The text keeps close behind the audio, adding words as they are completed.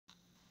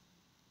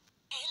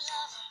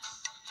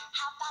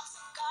How about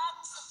some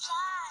garden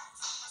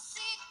supplies?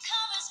 Seed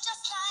covers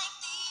just like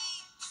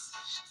these.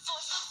 For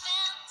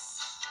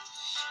fence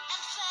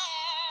and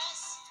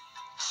flares.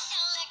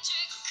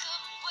 Electric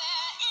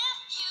cookware,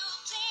 if you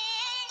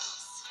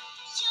please.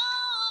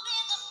 You'll be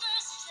the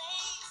first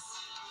place.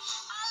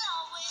 I'll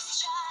always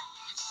try,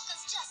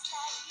 'cause just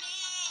like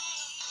me,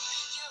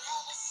 you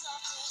have a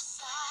softer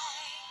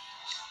side.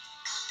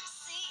 Come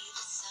see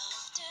the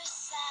softer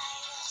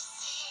side of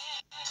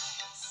Sears.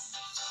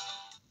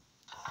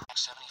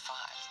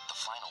 75, the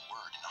final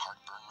word in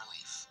heartburn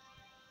relief.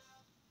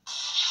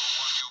 The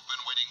one you've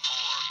been waiting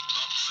for,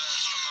 the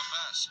best of the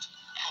best.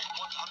 The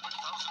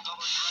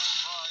 $100,000 grand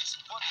prize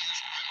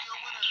funniest video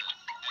winner.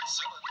 At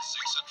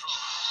 7/6 Central.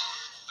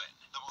 Then,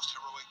 the most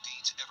heroic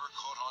deeds ever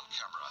caught on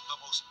camera. The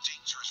most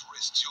dangerous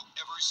risks you'll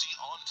ever see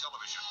on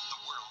television.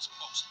 The world's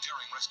most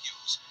daring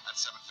rescues. At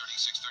 7:30,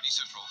 6:30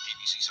 Central,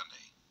 ABC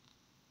Sunday.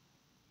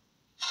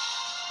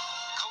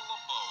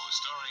 Columbo,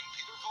 starring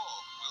Peter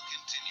Falk, will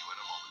continue in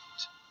a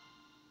moment.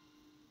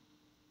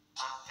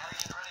 Gotta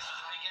get ready for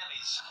the big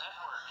Emmys.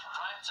 Network,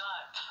 prime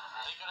time.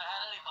 They could have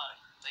had anybody.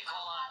 They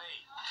call on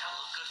me. Gotta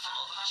look good for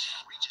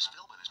LaLucci. Regis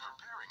Philbin is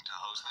preparing to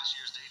host this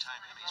year's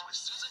Daytime Emmys with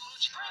Susan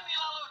Lucci. Bring me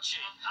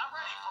LaLucci. I'm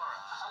ready for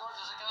it. How long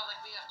does a guy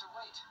like me have to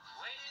wait?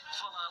 Wait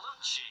for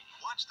LaLucci.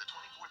 Watch the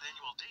 24th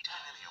Annual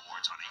Daytime Emmy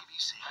Awards on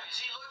ABC. Have you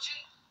seen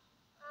Lucci?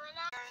 You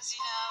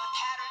know,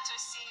 patterns are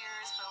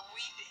Sears, but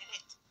we did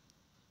it.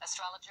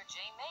 Astrologer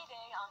Jane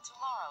Mayday on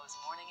tomorrow's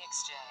Morning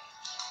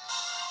Exchange.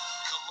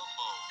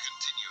 Columbo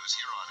continues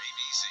here on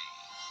ABC.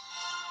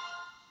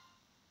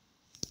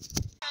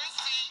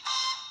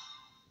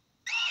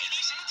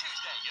 ABC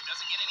Tuesday. It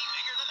doesn't get any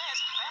bigger than this.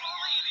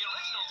 Family, the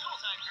original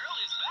dual-time girl,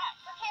 is back.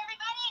 Okay,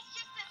 everybody, it's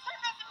just a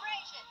surface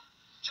abrasion.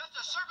 Just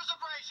a surface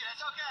abrasion,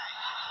 it's okay.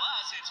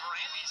 Plus, it's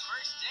Randy's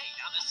first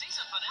date on the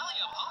season finale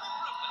of Home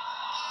Improvement.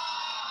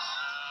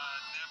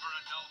 Never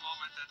a dull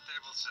moment at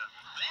table 7.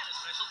 Then a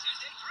special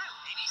Tuesday crew,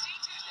 ABC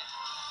Tuesday.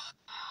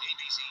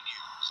 ABC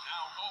News,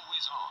 now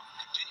always on.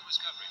 Continuous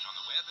coverage on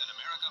the web and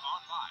America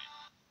Online.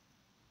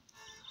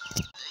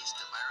 Taste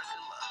America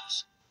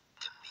loves.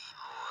 To me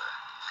more.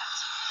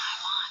 That's what I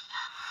want.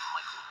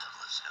 Michael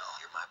Douglas,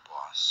 you're my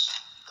boss.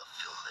 The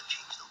film that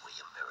changed the way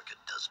America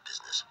does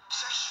business.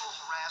 Sexual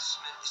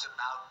harassment is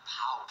about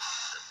power.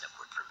 The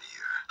network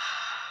premiere.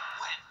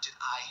 When did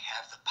I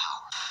have the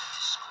power?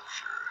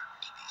 Disclosure.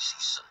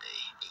 ABC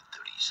Sunday,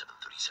 8:30,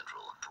 7:30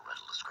 Central.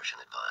 Parental discretion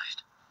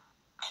advised.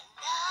 And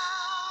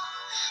now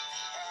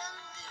the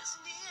end is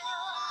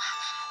near,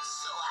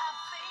 so I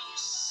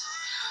face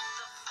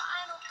the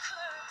final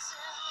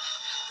curtain.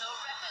 The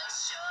record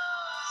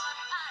shows I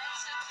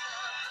took the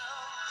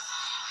blows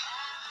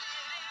and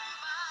did it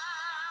my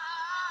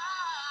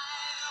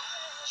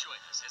way.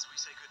 Join us as we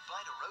say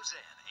goodbye to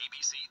Roseanne,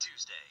 ABC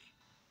Tuesday.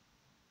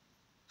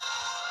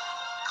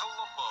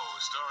 Columbo,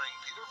 starring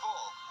Peter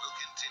Falk, will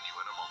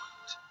continue in a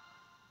moment.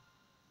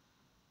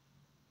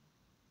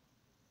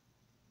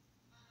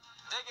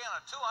 Dig in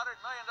a $200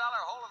 million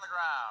hole in the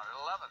ground at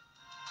 11.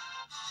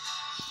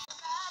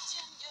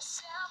 Imagine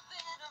yourself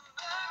in a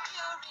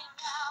Mercury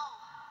now.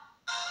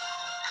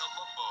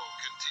 Columbo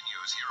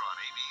continues here on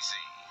ABC.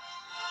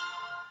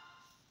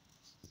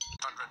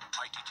 100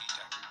 ITT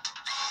Tech.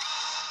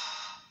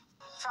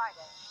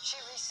 Friday, she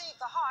received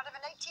the heart of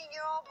an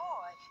 18-year-old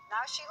boy.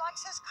 Now she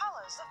likes his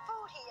colors, the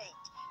food he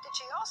ate. Did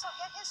she also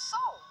get his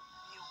soul?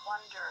 You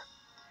wonder,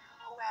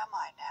 who am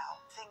I now?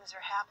 Things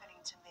are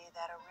happening to me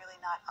that are really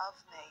not of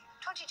me.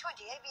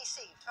 2020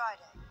 ABC,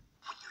 Friday.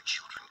 When your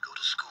children go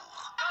to school,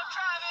 Go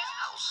Travis!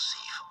 how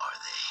safe are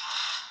they?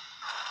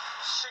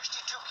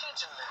 62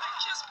 kids in there. I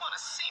just want to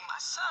see my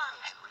son.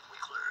 Henry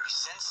Winkler,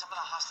 Send some of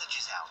the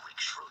hostages out. Rick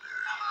Schroeder,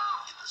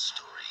 in the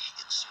story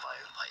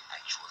inspired by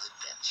actual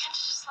events. Can't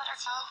you just let her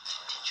go?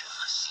 Detention,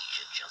 siege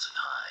at Johnson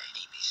High.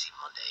 ABC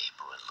Monday,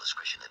 parental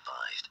discretion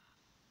advised.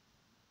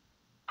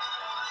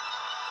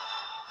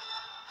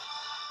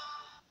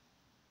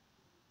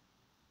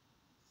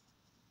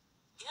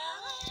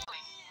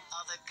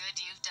 All the good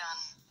you've done.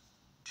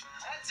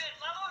 That's it,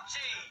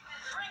 LaLucci.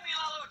 Bring me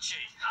LaLucci.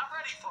 I'm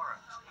ready for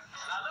it.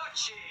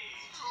 LaLucci.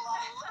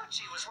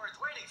 LaLucci was worth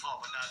waiting for,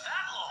 but not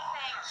that long.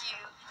 Thank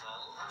you.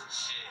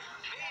 LaLucci.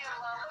 Me and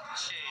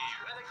LaLucci.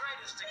 We're the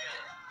greatest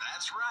together.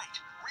 That's right.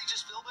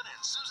 Regis Philbin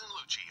and Susan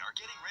Lucci are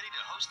getting ready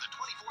to host the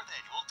 24th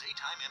Annual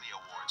Daytime Emmy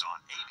Awards on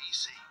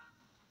ABC.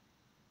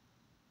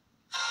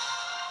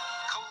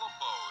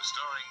 Columbo,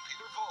 starring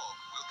Peter Falk,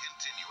 will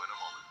continue in a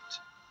moment.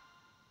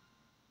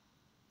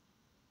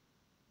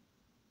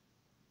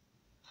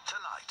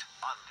 Tonight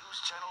on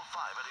News Channel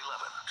 5 at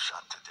 11.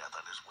 Shot to death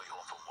on his way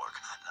home from work.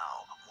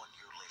 Now, 1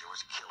 year later,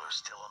 his killer's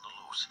still on the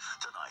loose.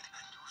 Tonight,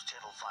 News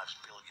Channel 5's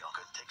Bill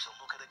Yonker takes a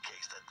look at a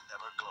case that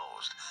never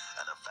closed,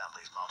 and the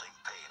family's mounting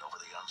pain over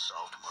the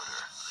unsolved murder.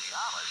 The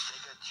Amish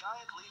take a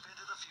giant leap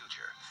into the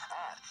future,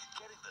 and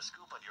getting the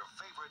scoop on your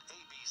favorite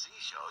ABC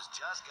shows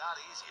just got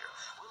easier.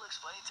 We'll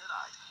explain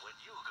tonight when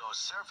you go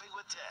surfing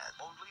with Ted,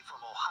 only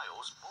from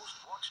Ohio's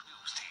most watched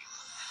news team,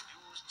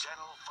 News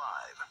Channel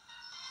 5.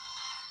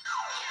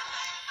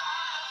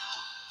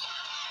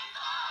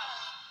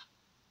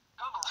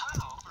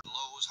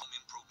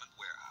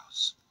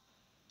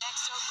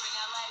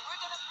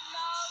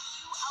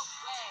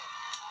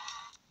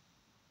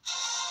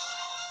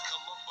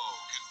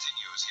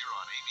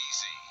 on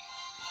ABC.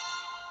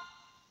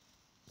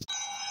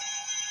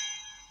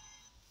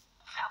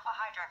 Alpha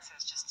Hydrox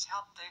has just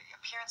helped the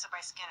appearance of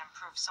my skin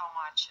improve so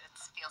much. It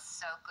feels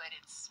so good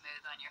and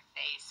smooth on your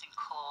face and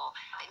cool.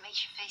 It makes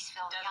your face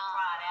feel Doesn't young.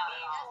 rot out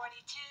at all. 42,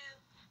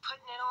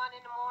 putting it on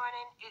in the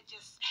morning, it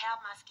just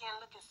have my skin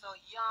looking so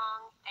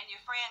young. And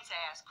your friends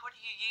ask, what do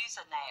you use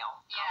now?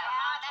 Yeah,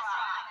 that's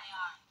right.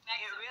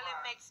 It really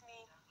makes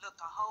me look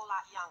a whole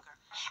lot younger.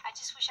 I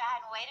just wish I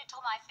hadn't waited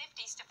till my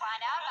 50s to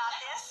find out about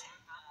this.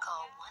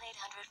 Call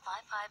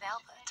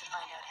 1-800-55-ALPHA to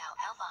find out how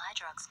Alpha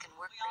Hydrox can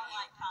work for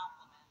you.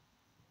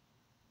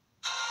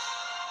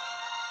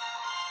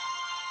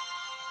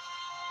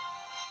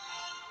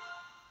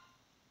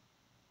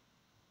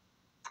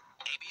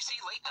 ABC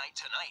Late Night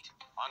tonight.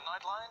 On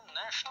Nightline,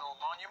 National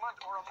Monument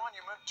or a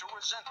Monument to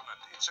Resentment.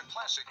 It's a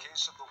classic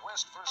case of the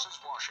West versus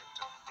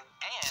Washington.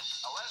 And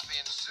A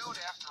lesbian sued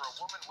after a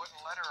woman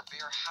wouldn't let her be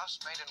her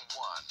housemate and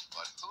won.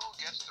 But who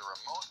gets the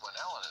remote when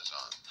Ellen is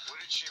on? What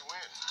did she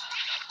win?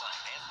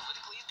 Nightline and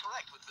Politically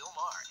Incorrect with Bill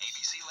Maher.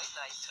 ABC Late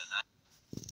Night tonight.